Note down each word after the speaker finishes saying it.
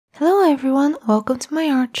Hello everyone, welcome to my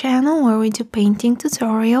art channel where we do painting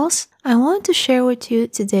tutorials. I wanted to share with you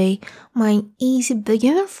today my easy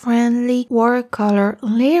beginner-friendly watercolor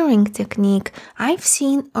layering technique. I've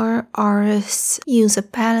seen our artists use a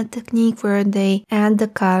palette technique where they add the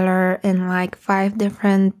color in like 5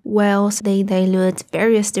 different wells. They dilute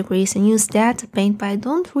various degrees and use that to paint, but I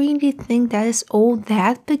don't really think that is all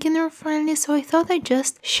that beginner-friendly, so I thought I'd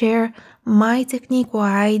just share my technique,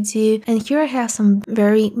 what I do. And here I have some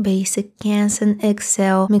very basic Canson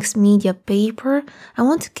XL mixed media paper. I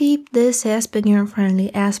want to keep this as beginner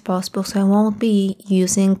friendly as possible, so I won't be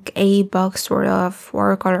using a box sort of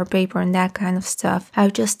watercolor paper and that kind of stuff.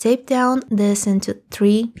 I've just taped down this into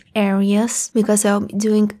 3 areas because I'll be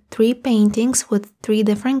doing 3 paintings with 3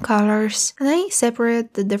 different colors, and I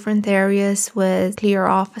separate the different areas with clear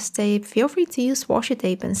office tape. Feel free to use washi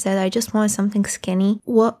tape instead. I just want something skinny.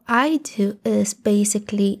 What I do is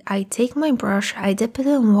basically I take my brush, I dip it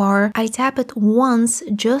in water, I tap it once,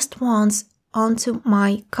 just once, onto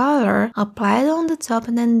my color, apply it on the top,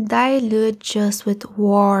 and then dilute just with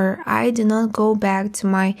water. I do not go back to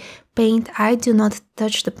my paint. I do not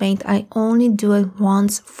touch the paint. I only do it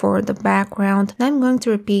once for the background. And I'm going to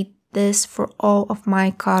repeat this for all of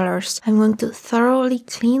my colors. I'm going to thoroughly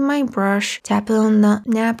clean my brush, tap it on the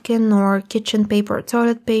napkin or kitchen paper or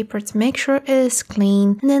toilet paper to make sure it is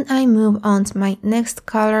clean, and then I move on to my next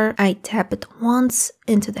color. I tap it once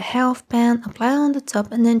into the half pan, apply it on the top,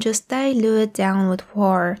 and then just dilute it down with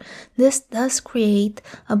water. This does create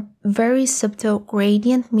a very subtle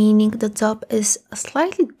gradient, meaning the top is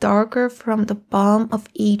slightly darker from the bottom of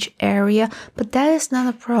each area, but that is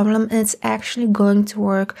not a problem. It's actually going to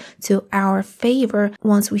work to our favor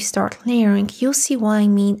once we start layering. You'll see what I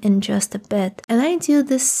mean in just a bit. And I do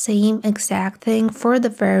the same exact thing for the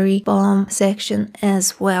very bottom section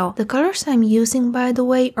as well. The colors I'm using, by the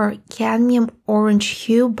way, are Cadmium Orange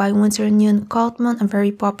Hue by Winsor & Cotman, a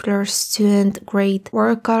very popular student grade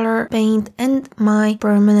watercolor paint, and my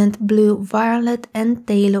permanent blue violet and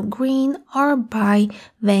Phtalo green are by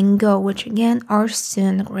Van Gogh, which again are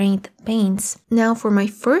student grade paints. Now for my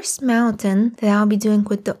first mountain that I'll be doing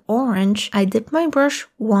with the orange, I dip my brush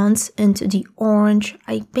once into the orange,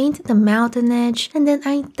 I paint the mountain edge, and then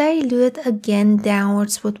I dilute it again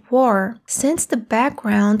downwards with water. Since the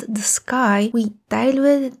background, the sky, we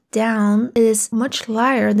dilute it down, it is much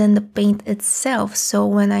lighter than the paint itself, so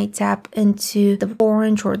when I tap into the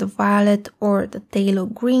orange or the violet or the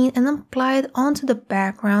Phtalo green and apply it onto the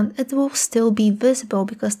background, it will still be visible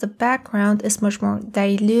because the background is much more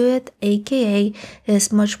diluted, aka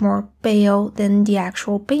is much more pale than the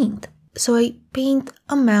actual paint. So I paint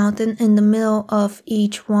a mountain in the middle of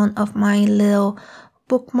each one of my little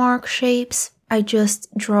bookmark shapes. I just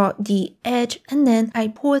draw the edge and then I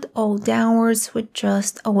pull it all downwards with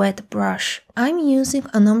just a wet brush. I'm using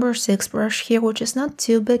a number 6 brush here, which is not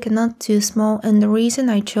too big and not too small, and the reason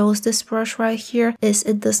I chose this brush right here is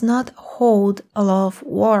it does not hold a lot of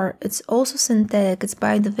water. It's also synthetic, it's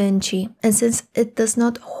by DaVinci, and since it does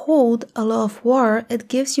not hold a lot of water, it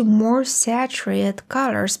gives you more saturated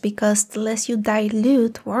colors because the less you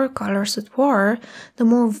dilute watercolors with water, the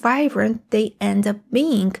more vibrant they end up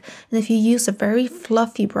being. And if you use a very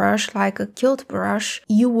fluffy brush like a quilt brush,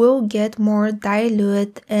 you will get more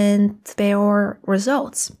diluted and pale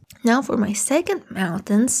results. Now for my second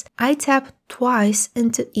mountains, I tap twice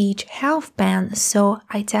into each half pan. So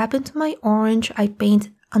I tap into my orange, I paint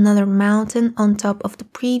another mountain on top of the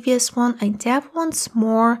previous one, I tap once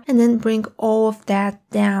more and then bring all of that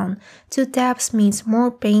down. 2 taps means more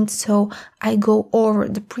paint, so I go over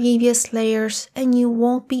the previous layers and you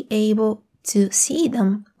won't be able to see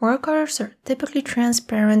them. Watercolors are typically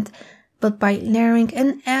transparent, but by layering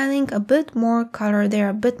and adding a bit more color there,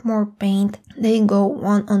 a bit more paint, they go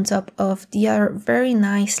one on top of the other very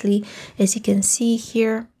nicely, as you can see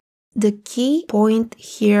here. The key point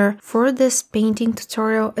here for this painting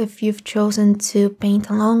tutorial, if you've chosen to paint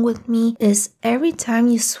along with me, is every time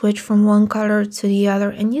you switch from one color to the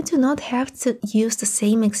other, and you do not have to use the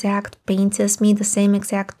same exact paint as me, the same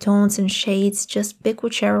exact tones and shades, just pick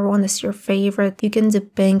whichever one is your favorite. You can do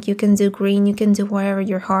pink, you can do green, you can do whatever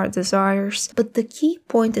your heart desires. But the key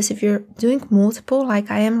point is if you're doing multiple like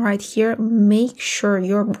I am right here, make sure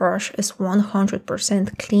your brush is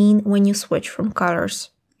 100% clean when you switch from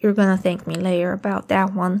colors. You're gonna thank me later about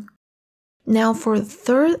that one. Now for the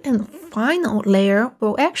third and final layer,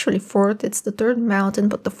 well actually fourth, it's the third mountain,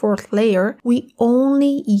 but the fourth layer, we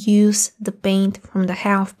only use the paint from the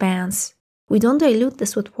half pans. We don't dilute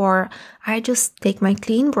this with water. I just take my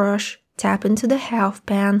clean brush, tap into the half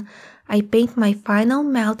pan, I paint my final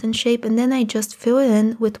mountain shape and then I just fill it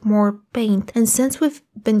in with more paint. And since we've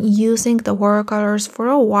been using the watercolors for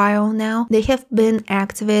a while now, they have been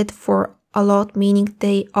activated for a lot, meaning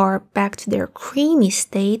they are back to their creamy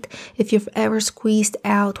state. If you've ever squeezed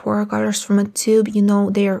out watercolors from a tube, you know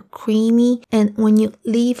they are creamy, and when you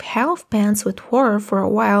leave half pans with water for a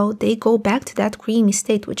while, they go back to that creamy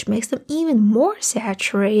state, which makes them even more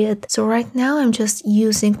saturated. So right now I'm just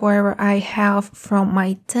using whatever I have from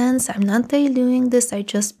my tints. I'm not diluting this, I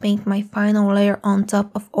just paint my final layer on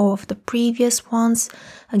top of all of the previous ones.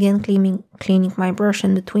 Again, cleaning my brush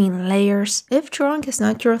in between layers. If drawing is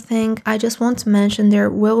not your thing, I just want to mention there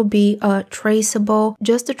will be a traceable,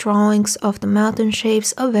 just the drawings of the mountain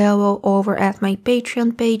shapes, available over at my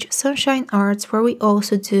Patreon page, Sunshine Arts, where we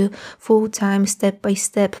also do full-time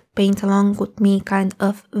step-by-step paint along with me kind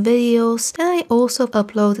of videos. And I also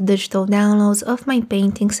upload digital downloads of my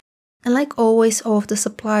paintings. And like always, all of the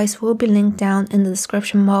supplies will be linked down in the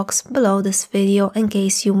description box below this video in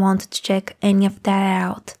case you want to check any of that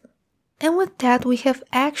out. And with that, we have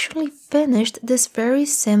actually finished this very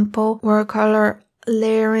simple watercolor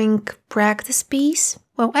layering practice piece.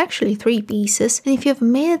 Well, actually 3 pieces. And if you've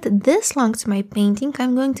made it this long to my painting,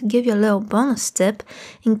 I'm going to give you a little bonus tip.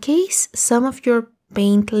 In case some of your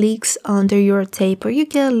paint leaks under your tape or you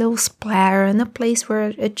get a little splatter in a place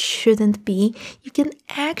where it shouldn't be, you can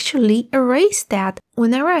actually erase that.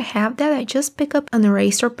 Whenever I have that, I just pick up an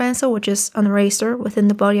eraser pencil, which is an eraser within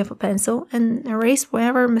the body of a pencil, and erase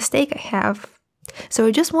whatever mistake I have. So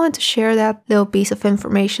I just wanted to share that little piece of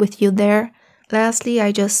information with you there. Lastly,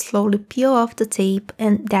 I just slowly peel off the tape,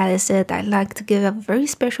 and that is it. I'd like to give a very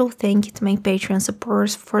special thank you to my Patreon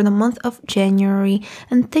supporters for the month of January,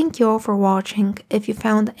 and thank you all for watching. If you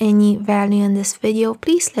found any value in this video,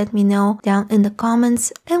 please let me know down in the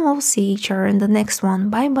comments, and we'll see each other in the next one.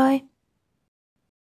 Bye bye!